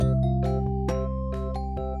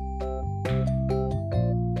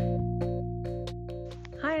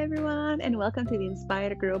and welcome to the Inspire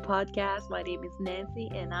to Grow podcast. My name is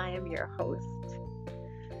Nancy, and I am your host.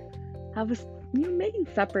 I was making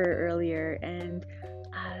supper earlier, and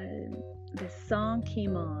this song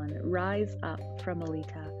came on, "Rise Up" from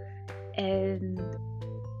Alita, and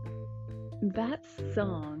that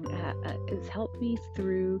song has helped me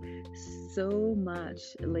through so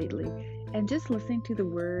much lately. And just listening to the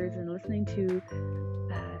words and listening to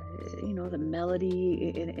the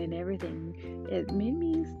melody and everything, it made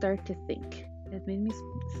me start to think. It made me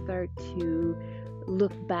start to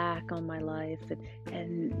look back on my life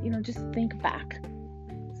and just think back.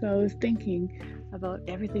 So I was thinking about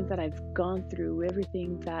everything that I've gone through,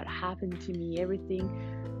 everything that happened to me, everything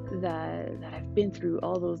that I've been through,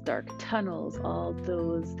 all those dark tunnels, all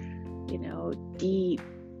those, deep,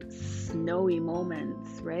 snowy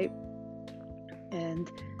moments, right? And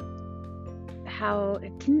how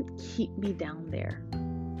it didn't keep me down there.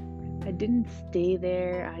 I didn't stay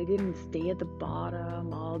there. I didn't stay at the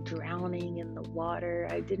bottom, all drowning in the water.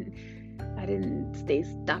 I didn't stay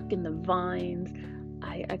stuck in the vines.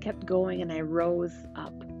 I kept going and I rose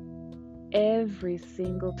up. Every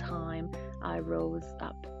single time I rose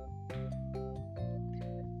up.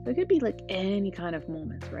 It could be like any kind of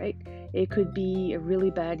moments, right? It could be a really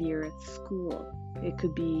bad year at school. It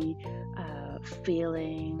could be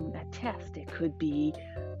failing a test. It could be,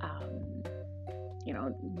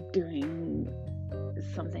 doing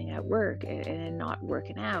something at work and not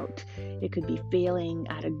working out. It could be failing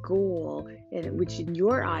at a goal, which in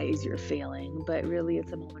your eyes you're failing, but really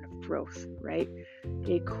it's a moment of growth, right?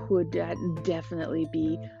 It could definitely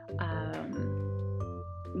be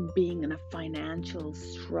being in a financial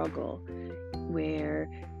struggle where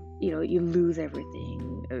you lose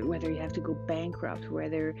everything, whether you have to go bankrupt,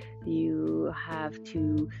 whether you have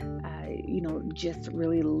to just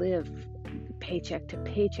really live paycheck to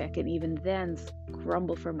paycheck, and even then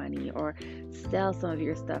scramble for money or sell some of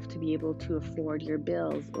your stuff to be able to afford your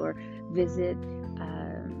bills, or visit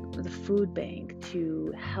the food bank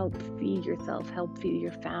to help feed yourself, help feed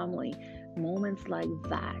your family. Moments like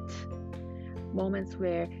that. Moments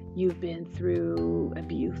where you've been through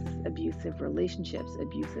abusive relationships,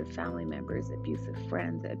 abusive family members, abusive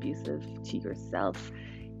friends, abusive to yourself,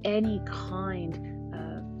 any kind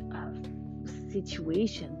of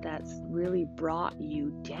situation that's really brought you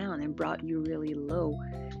down and brought you really low.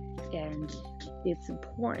 And it's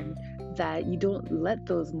important that you don't let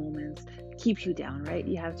those moments keep you down, right?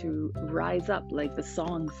 You have to rise up, like the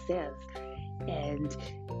song says.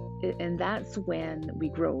 And that's when we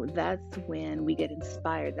grow. That's when we get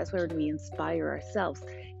inspired. That's when we inspire ourselves.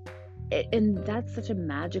 And that's such a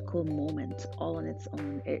magical moment all on its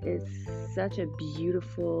own. It is such a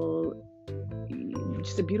beautiful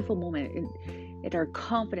moment. And our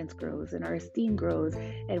confidence grows and our esteem grows.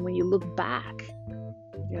 And when you look back,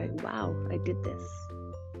 you're like, wow, I did this.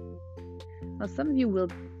 Now, some of you will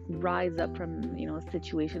rise up from,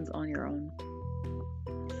 situations on your own.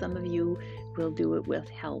 Some of you will do it with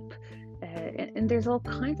help. And there's all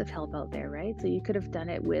kinds of help out there, right? So you could have done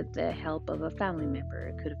it with the help of a family member.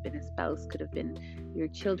 It could have been a spouse, could have been your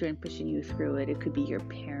children pushing you through it. It could be your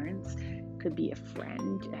parents, it could be a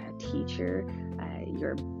friend, a teacher,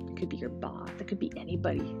 it could be your boss. It could be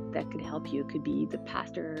anybody that could help you. It could be the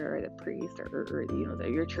pastor or the priest or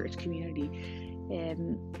your church community.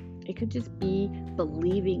 And it could just be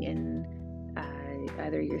believing in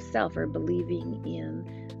either yourself or believing in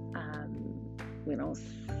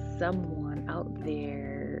someone out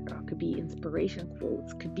there. Or it could be inspiration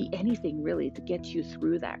quotes, could be anything really to get you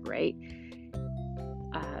through that, right?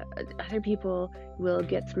 Other people will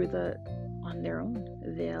get through on their own.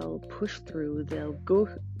 They'll push through, they'll go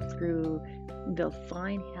through, they'll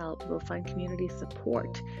find help, they'll find community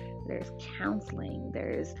support. There's counseling,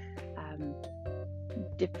 there's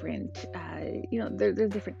different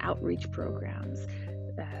there's different outreach programs.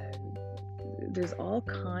 There's all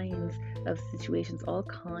kinds of situations, all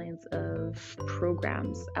kinds of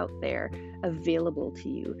programs out there available to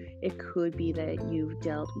you. It could be that you've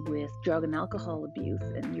dealt with drug and alcohol abuse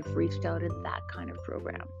and you've reached out in that kind of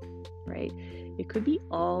program, right? It could be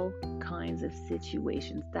all kinds of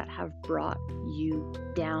situations that have brought you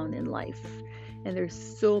down in life. And there's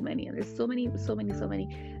so many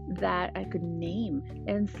that I could name.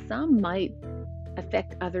 And some might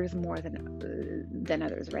affect others more than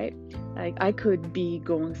others, right? Like I could be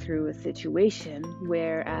going through a situation,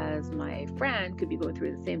 whereas my friend could be going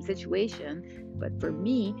through the same situation, but for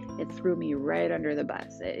me, it threw me right under the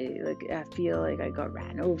bus. I feel like I got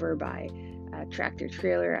ran over by a tractor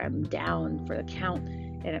trailer. I'm down for the count,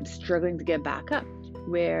 and I'm struggling to get back up.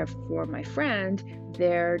 Where for my friend,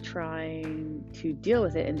 they're trying to deal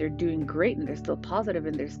with it and they're doing great and they're still positive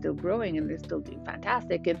and they're still growing and they're still doing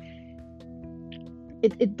fantastic. And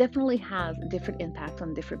it definitely has a different impact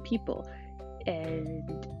on different people.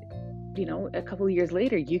 And, a couple of years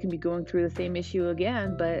later, you can be going through the same issue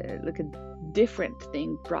again, but like a different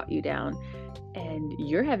thing brought you down and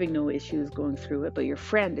you're having no issues going through it, but your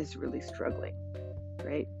friend is really struggling,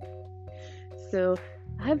 right? So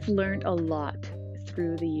I've learned a lot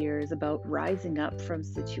through the years about rising up from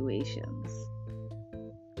situations.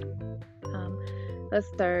 Let's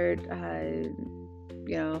start, I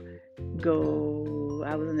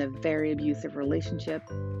was in a very abusive relationship.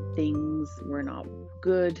 Things were not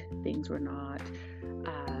good. Things were not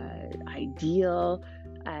ideal.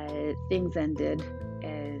 Things ended,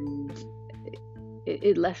 and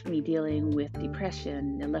it left me dealing with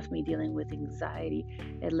depression. It left me dealing with anxiety.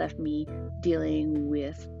 It left me dealing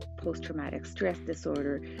with post-traumatic stress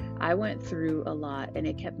disorder. I went through a lot, and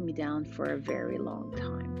it kept me down for a very long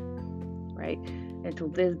time, right? Until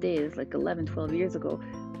this day, it's like 11, 12 years ago,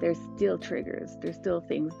 there's still triggers. There's still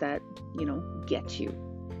things that, get you.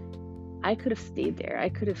 I could have stayed there. I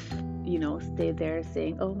could have, stayed there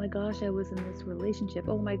saying, oh my gosh, I was in this relationship.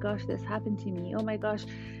 Oh my gosh, this happened to me. Oh my gosh.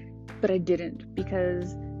 But I didn't,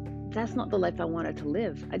 because that's not the life I wanted to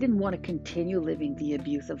live. I didn't want to continue living the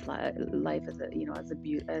abusive life as a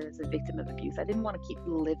victim of abuse. I didn't want to keep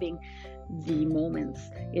living the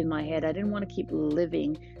moments in my head. I didn't want to keep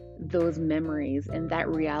living those memories and that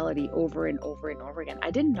reality over and over and over again.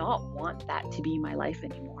 I did not want that to be my life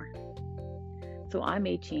anymore. So I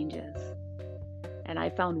made changes, and I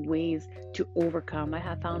found ways to overcome. I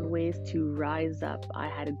have found ways to rise up. I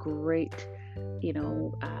had a great,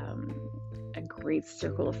 a great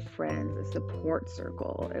circle of friends, a support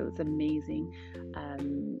circle. It was amazing.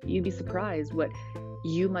 You'd be surprised what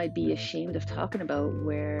you might be ashamed of talking about,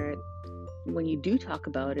 where when you do talk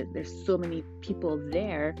about it, there's so many people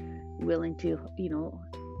there willing to,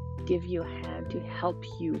 give you a hand to help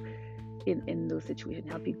you in those situations,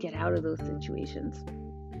 help you get out of those situations.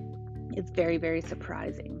 It's very, very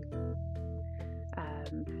surprising.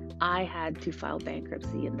 I had to file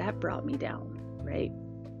bankruptcy, and that brought me down, right?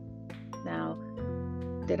 Now,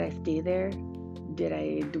 did I stay there? Did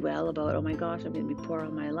I dwell about, oh my gosh, I'm going to be poor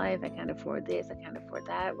all my life. I can't afford this. I can't afford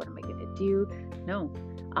that. What am I going to do? No,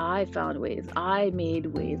 I found ways. I made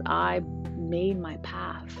ways. I made my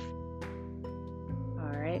path.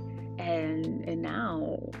 All right. And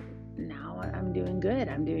now I'm doing good.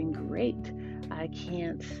 I'm doing great. I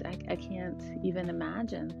can't even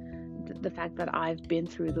imagine the fact that I've been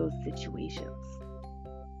through those situations.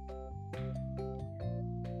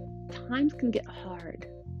 Times can get hard,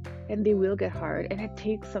 and they will get hard, and it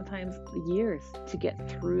takes sometimes years to get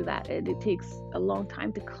through that. It takes a long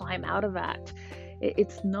time to climb out of that.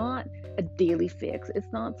 It's not a daily fix.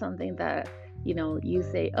 It's not something that, you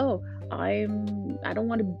say, oh, I don't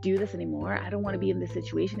want to do this anymore. I don't want to be in this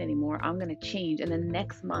situation anymore. I'm going to change. And then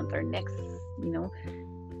next month or next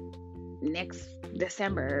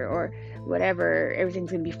December or whatever,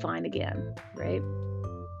 everything's going to be fine again, right?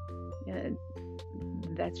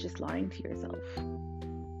 That's just lying to yourself.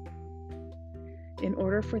 In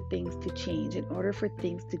order for things to change, in order for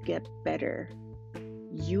things to get better,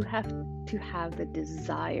 you have to have the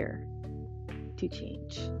desire to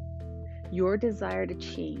change. Your desire to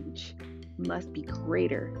change must be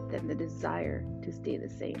greater than the desire to stay the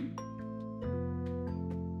same.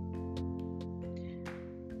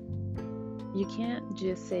 You can't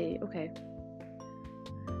just say, okay,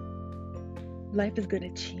 life is going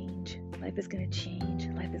to change. Life is going to change.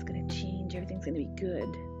 Life is going to change. Everything's going to be good.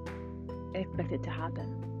 And expect it to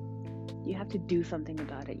happen. You have to do something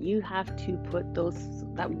about it. You have to put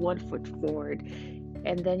that one foot forward,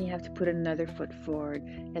 and then you have to put another foot forward,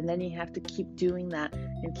 and then you have to keep doing that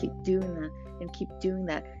and keep doing that and keep doing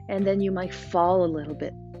that. And then you might fall a little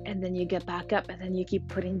bit, and then you get back up, and then you keep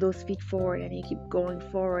putting those feet forward, and you keep going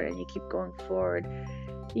forward, and you keep going forward.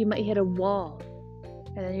 You might hit a wall,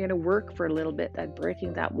 and then you're going to work for a little bit at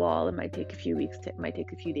breaking that wall. It might take a few weeks, it might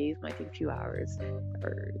take a few days, it might take a few hours,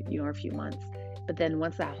 or a few months. But then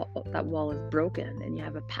once that wall is broken and you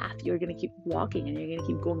have a path, you're going to keep walking and you're going to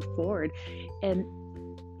keep going forward. And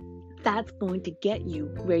that's going to get you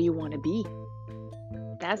where you want to be.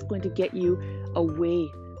 That's going to get you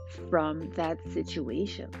away from that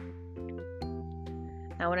situation.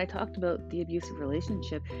 Now, when I talked about the abusive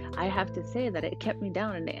relationship, I have to say that it kept me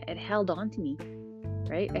down and it held on to me,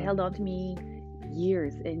 right? It held on to me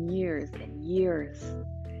years and years and years.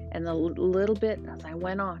 And a little bit as I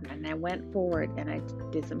went on and I went forward and I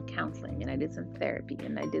did some counseling and I did some therapy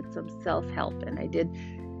and I did some self-help and I did,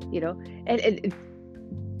 and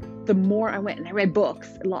the more I went, and I read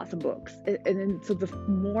books, lots of books, and then so the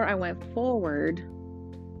more I went forward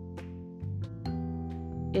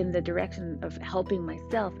in the direction of helping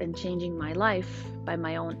myself and changing my life by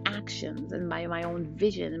my own actions and by my own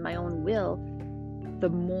vision and my own will, the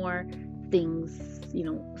more things,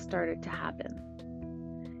 started to happen.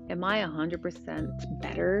 Am I 100%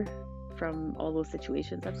 better from all those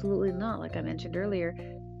situations? Absolutely not. Like I mentioned earlier,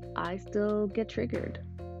 I still get triggered,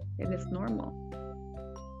 and it's normal.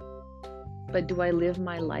 But do I live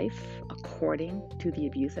my life according to the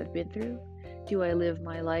abuse I've been through? Do I live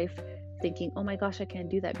my life thinking, oh my gosh, I can't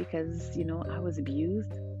do that because, I was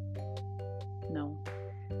abused? No.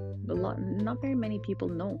 Not very many people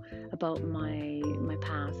know about my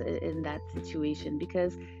past in that situation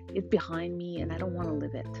because it's behind me and I don't want to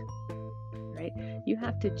live it, right? You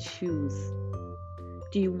have to choose.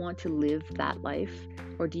 Do you want to live that life,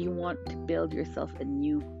 or do you want to build yourself a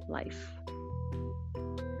new life?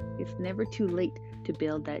 It's never too late to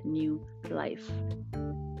build that new life.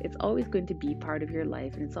 It's always going to be part of your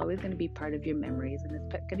life, and it's always going to be part of your memories, and it's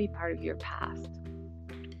going to be part of your past.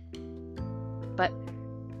 But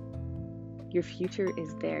your future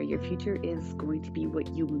is there. Your future is going to be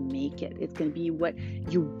what you make it. It's going to be what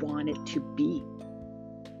you want it to be.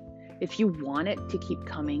 If you want it to keep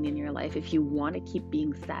coming in your life, if you want to keep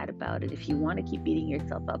being sad about it, if you want to keep beating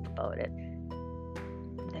yourself up about it,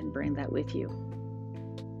 then bring that with you.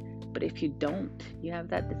 But if you don't, you have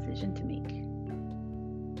that decision to make.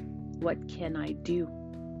 What can I do?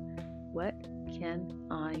 What can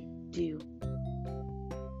I do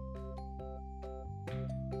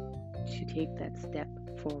to take that step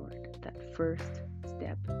forward, that first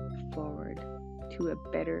step forward to a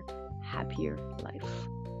better, happier life?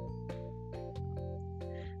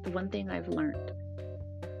 The one thing I've learned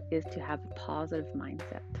is to have a positive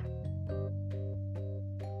mindset.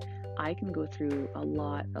 I can go through a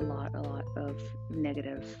lot of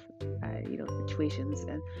negative, situations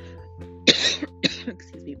and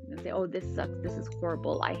excuse me, and say, oh, this sucks, this is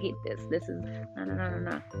horrible, I hate this is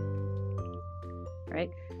no. Right?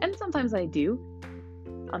 And sometimes I do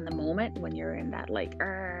on the moment when you're in that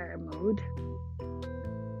mode.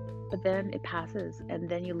 But then it passes, and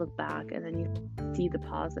then you look back and then you see the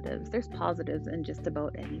positives. There's positives in just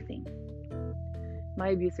about anything. My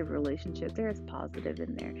abusive relationship, there's positive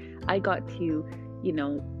in there. I got to,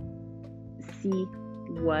 see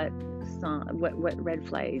what red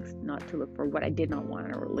flags not to look for, what I did not want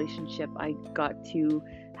in a relationship. I got to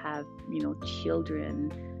have,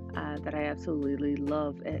 children that I absolutely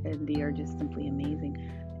love, and they are just simply amazing.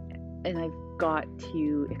 And I've got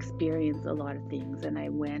to experience a lot of things, and I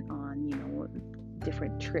went on,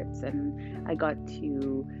 different trips, and I got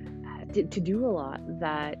to do a lot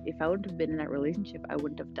that if I wouldn't have been in that relationship, I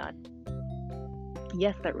wouldn't have done.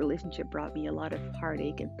 Yes, that relationship brought me a lot of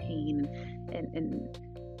heartache and pain and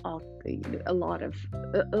all, a lot of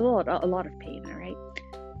pain, all right?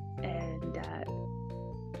 And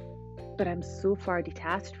but I'm so far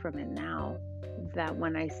detached from it now that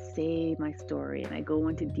when I say my story and I go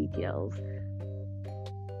into details,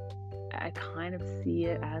 I kind of see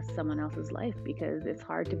it as someone else's life, because it's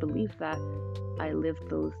hard to believe that I lived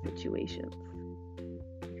those situations,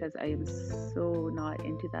 because I am so not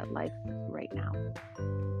into that life right now.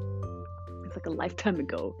 It's like a lifetime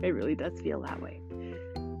ago. It really does feel that way.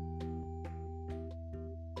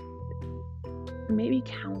 Maybe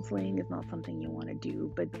counseling is not something you want to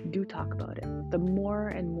do, but do talk about it. The more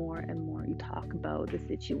and more and more you talk about the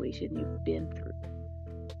situation you've been through,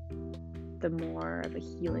 the more of a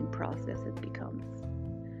healing process it becomes.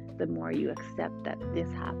 The more you accept that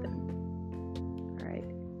this happened. All right?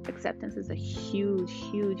 Acceptance is a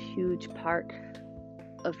huge part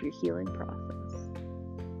of your healing process.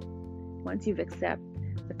 Once you've accepted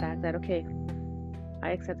the fact that, okay, I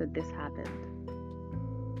accept that this happened.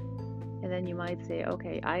 And then you might say,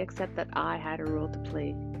 okay, I accept that I had a role to play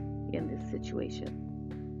in this situation.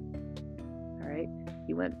 All right?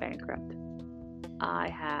 You went bankrupt. I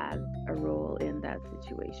had a role in that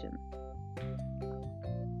situation.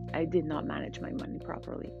 I did not manage my money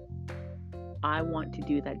properly. I want to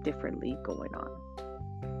do that differently going on.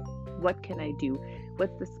 What can I do?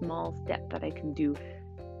 What's the small step that I can do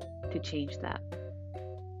to change that?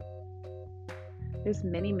 There's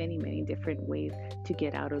many different ways to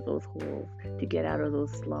get out of those holes, to get out of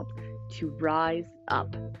those slumps, to rise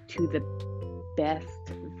up to the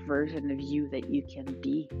best version of you that you can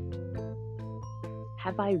be.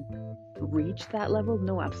 Have I reached that level?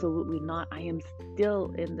 No, absolutely not. I am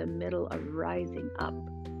still in the middle of rising up.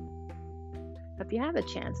 If you have a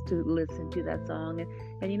chance to listen to that song,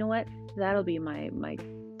 and you know what? That'll be my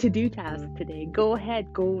to-do task today. Go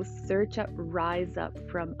ahead, go search up Rise Up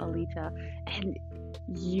from Alita, and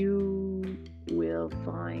you will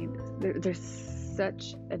find there's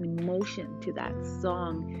such an emotion to that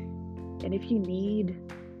song. And if you need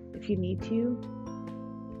to,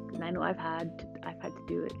 and I know I've had to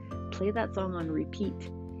do it, play that song on repeat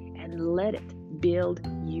and let it build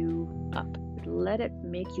you up. Let it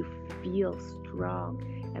make you feel strong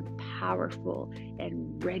and powerful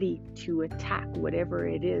and ready to attack whatever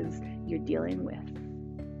it is you're dealing with.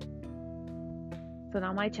 So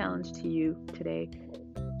now my challenge to you today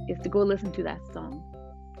is to go listen to that song.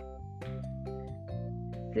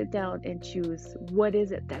 Sit down and choose, what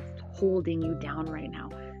is it that's holding you down right now?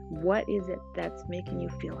 What is it that's making you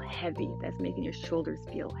feel heavy, that's making your shoulders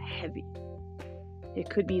feel heavy? It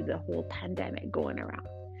could be the whole pandemic going around.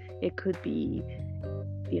 It could be,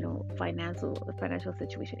 financial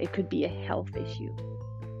situation. It could be a health issue.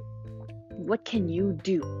 What can you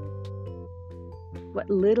do? What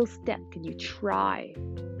little step can you try?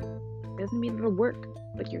 Doesn't mean it'll work,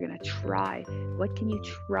 but you're going to try. What can you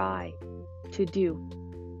try to do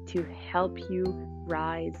to help you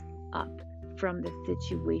rise up from the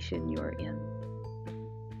situation you're in?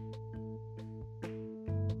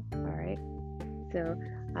 All right. So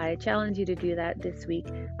I challenge you to do that this week.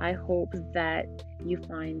 I hope that you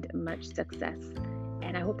find much success,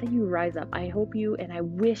 and I hope that you rise up. I hope you, and I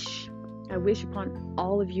wish upon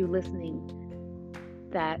all of you listening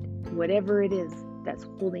that whatever it is that's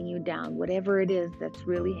holding you down, whatever it is that's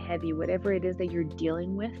really heavy, whatever it is that you're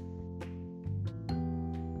dealing with,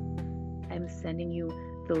 I'm sending you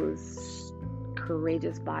those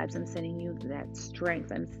courageous vibes. I'm sending you that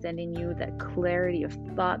strength. I'm sending you that clarity of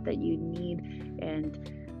thought that you need. And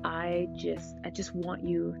I just want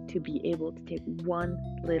you to be able to take one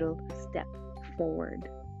little step forward.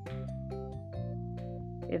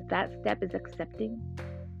 If that step is accepting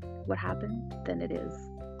what happened, then it is.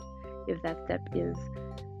 If that step is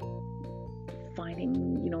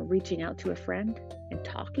finding, reaching out to a friend and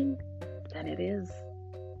talking, then it is.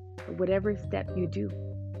 Whatever step you do,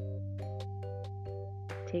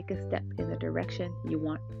 take a step in the direction you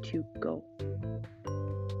want to go.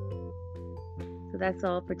 So that's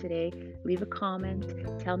all for today. Leave a comment.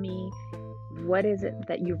 Tell me, what is it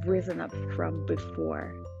that you've risen up from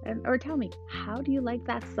before? Or tell me, how do you like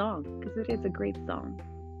that song? Because it is a great song.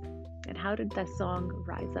 And how did that song,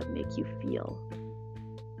 Rise Up, make you feel?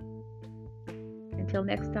 Until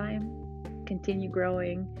next time, continue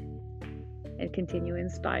growing and continue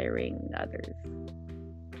inspiring others.